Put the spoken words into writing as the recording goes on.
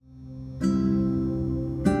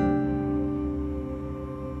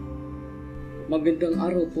Magandang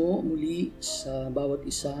araw po muli sa bawat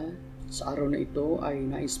isa. Sa araw na ito ay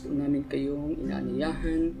nais po namin kayong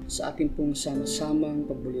inaanyayahan sa ating pong sama-samang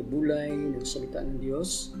pagbulay-bulay ng salita ng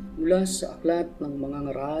Diyos mula sa aklat ng mga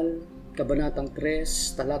ngaral, Kabanatang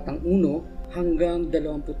 3, talatang 1 hanggang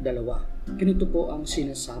 22. Ganito po ang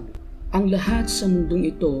sinasabi. Ang lahat sa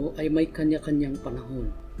mundong ito ay may kanya-kanyang panahon,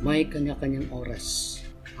 may kanya-kanyang oras.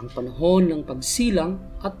 Ang panahon ng pagsilang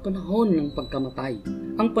at panahon ng pagkamatay.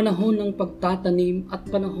 Ang panahon ng pagtatanim at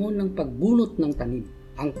panahon ng pagbunot ng tanim.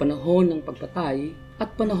 Ang panahon ng pagpatay at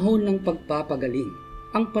panahon ng pagpapagaling.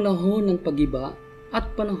 Ang panahon ng pagiba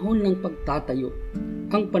at panahon ng pagtatayo.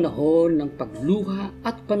 Ang panahon ng pagluha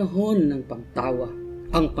at panahon ng pagtawa.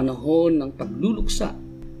 Ang panahon ng pagluluksa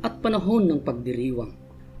at panahon ng pagdiriwang.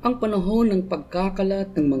 Ang panahon ng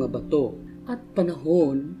pagkakalat ng mga bato at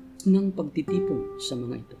panahon ng pagtitipon sa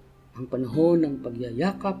mga ito. Ang panahon ng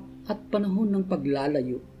pagyayakap at panahon ng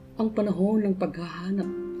paglalayo. Ang panahon ng paghahanap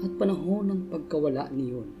at panahon ng pagkawala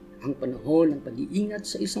niyon. Ang panahon ng pag-iingat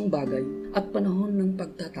sa isang bagay at panahon ng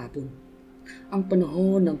pagtatapon. Ang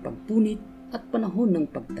panahon ng pagpunit at panahon ng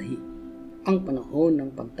pagtahi. Ang panahon ng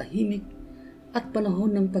pagtahimik at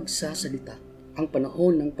panahon ng pagsasalita. Ang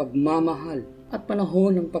panahon ng pagmamahal at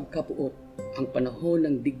panahon ng pagkapuot. Ang panahon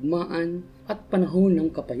ng digmaan at panahon ng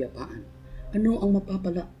kapayapaan. Ano ang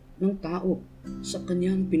mapapala ng tao sa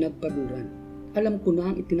kanyang pinagpaguran? Alam ko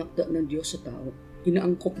na ang itinakda ng Diyos sa tao.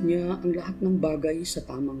 Inaangkop niya ang lahat ng bagay sa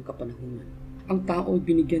tamang kapanahunan. Ang tao ay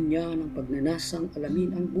binigyan niya ng pagnanasang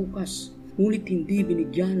alamin ang bukas, ngunit hindi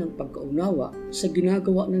binigyan ng pagkaunawa sa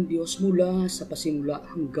ginagawa ng Diyos mula sa pasimula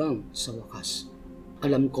hanggang sa wakas.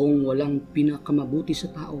 Alam kong walang pinakamabuti sa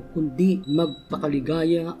tao kundi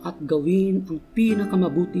magpakaligaya at gawin ang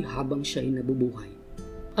pinakamabuti habang siya ay nabubuhay.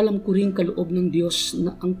 Alam ko rin kaloob ng Diyos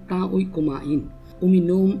na ang tao'y kumain,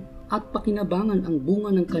 uminom at pakinabangan ang bunga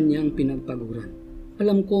ng kanyang pinagpaguran.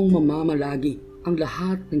 Alam kong mamamalagi ang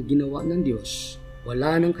lahat ng ginawa ng Diyos.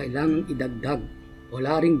 Wala nang kailangang idagdag,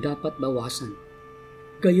 wala ring dapat bawasan.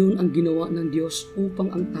 Gayon ang ginawa ng Diyos upang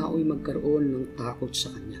ang tao'y magkaroon ng takot sa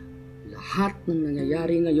Kanya. Lahat ng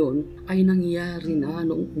nangyayari ngayon ay nangyayari na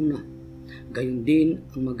noong una. Gayon din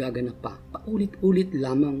ang magaganap pa. Paulit-ulit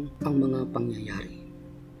lamang ang mga pangyayari.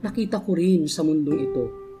 Nakita ko rin sa mundong ito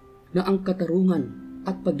na ang katarungan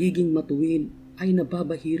at pagiging matuwid ay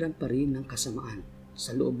nababahiran pa rin ng kasamaan.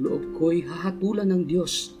 Sa loob-loob ko'y hahatulan ng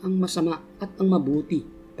Diyos ang masama at ang mabuti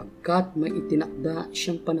pagkat may itinakda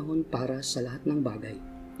siyang panahon para sa lahat ng bagay.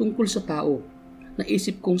 Tungkol sa tao,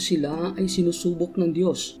 naisip kong sila ay sinusubok ng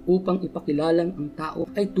Diyos upang ipakilalang ang tao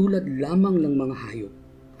ay tulad lamang ng mga hayop.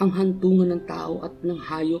 Ang hantungan ng tao at ng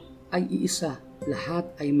hayop ay iisa, lahat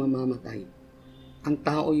ay mamamatay. Ang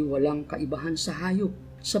tao ay walang kaibahan sa hayop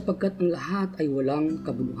sapagkat ang lahat ay walang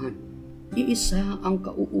kabuluhan. Iisa ang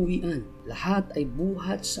kauuwian, lahat ay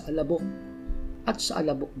buhat sa alabok at sa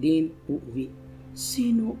alabok din uuwi.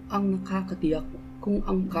 Sino ang nakakatiyak kung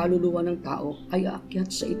ang kaluluwa ng tao ay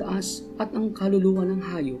aakyat sa itaas at ang kaluluwa ng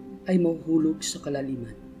hayop ay mahuhulog sa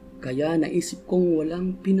kalaliman? Kaya naisip kong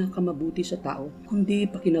walang pinakamabuti sa tao kundi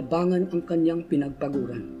pakinabangan ang kanyang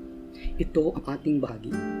pinagpaguran. Ito ang ating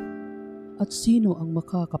bahagi. At sino ang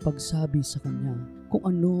makakapagsabi sa kanya kung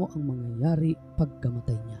ano ang mangyayari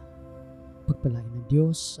pagkamatay niya? Pagpalain ng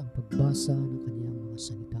Diyos ang pagbasa ng kanyang mga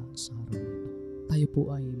salita sa araw na ito. Tayo po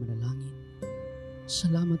ay manalangin.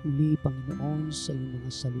 Salamat muli, Panginoon, sa iyong mga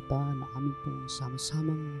salita na aming pong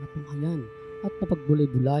sama-samang natunghayan at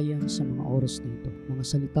napagbulay-bulayan sa mga oras na ito. Mga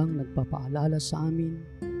salitang nagpapaalala sa amin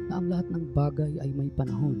na ang lahat ng bagay ay may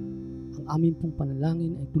panahon. Ang aming pong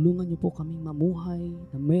panalangin ay tulungan niyo po kaming mamuhay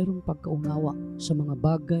na mayroong pagkaunawa sa mga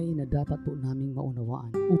bagay na dapat po naming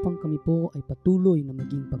maunawaan upang kami po ay patuloy na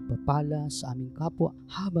maging pagpapala sa aming kapwa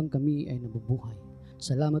habang kami ay nabubuhay.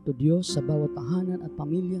 Salamat o Diyos sa bawat tahanan at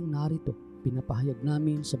pamilyang narito. Pinapahayag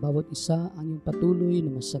namin sa bawat isa ang iyong patuloy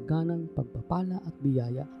na masaganang pagpapala at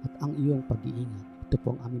biyaya at ang iyong pag-iingat. Ito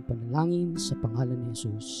po ang aming panalangin sa pangalan ni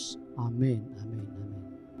Jesus. Amen. Amen.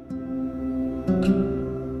 Amen.